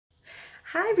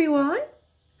Hi everyone,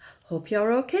 hope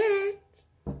you're okay.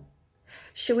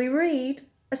 Shall we read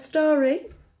a story?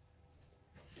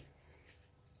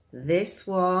 This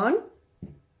one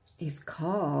is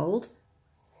called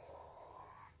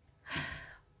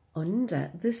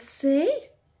Under the Sea.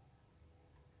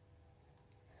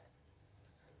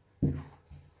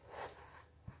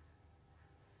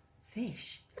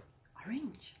 Fish,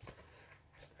 orange,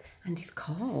 and it's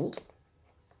called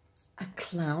a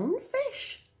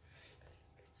clownfish.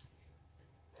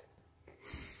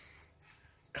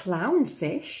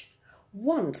 Clownfish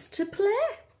wants to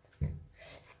play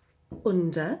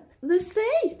under the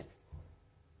sea.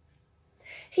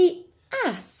 He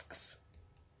asks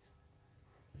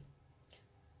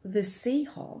the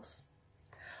seahorse,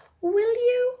 "Will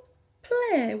you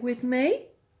play with me?"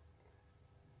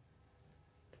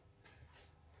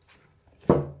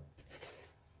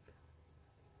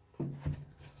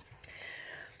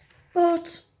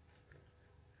 But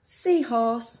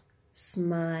seahorse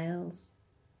smiles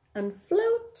and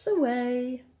floats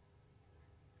away.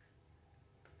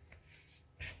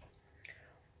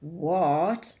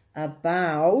 What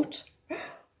about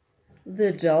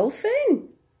the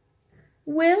dolphin?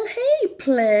 Will he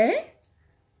play?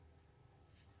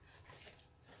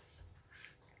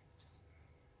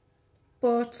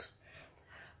 But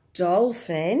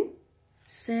dolphin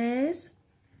says,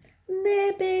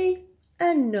 maybe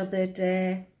another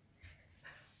day.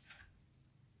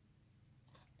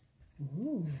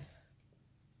 Ooh.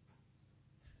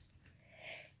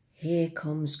 Here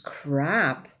comes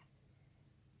crab.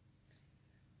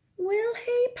 Will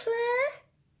he play?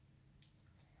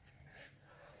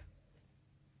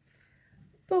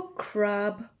 But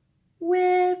crab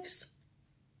waves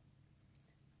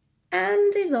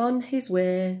and is on his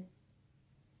way.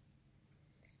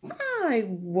 I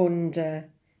wonder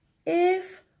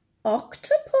if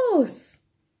octopus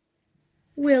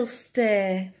will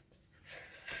stay.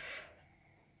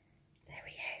 There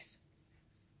he is.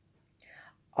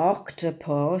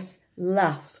 Octopus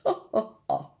laughs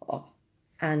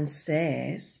and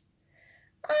says,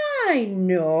 I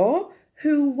know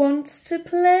who wants to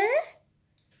play.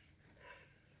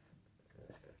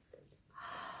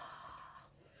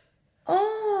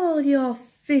 All your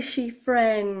fishy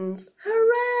friends,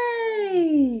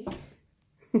 hooray!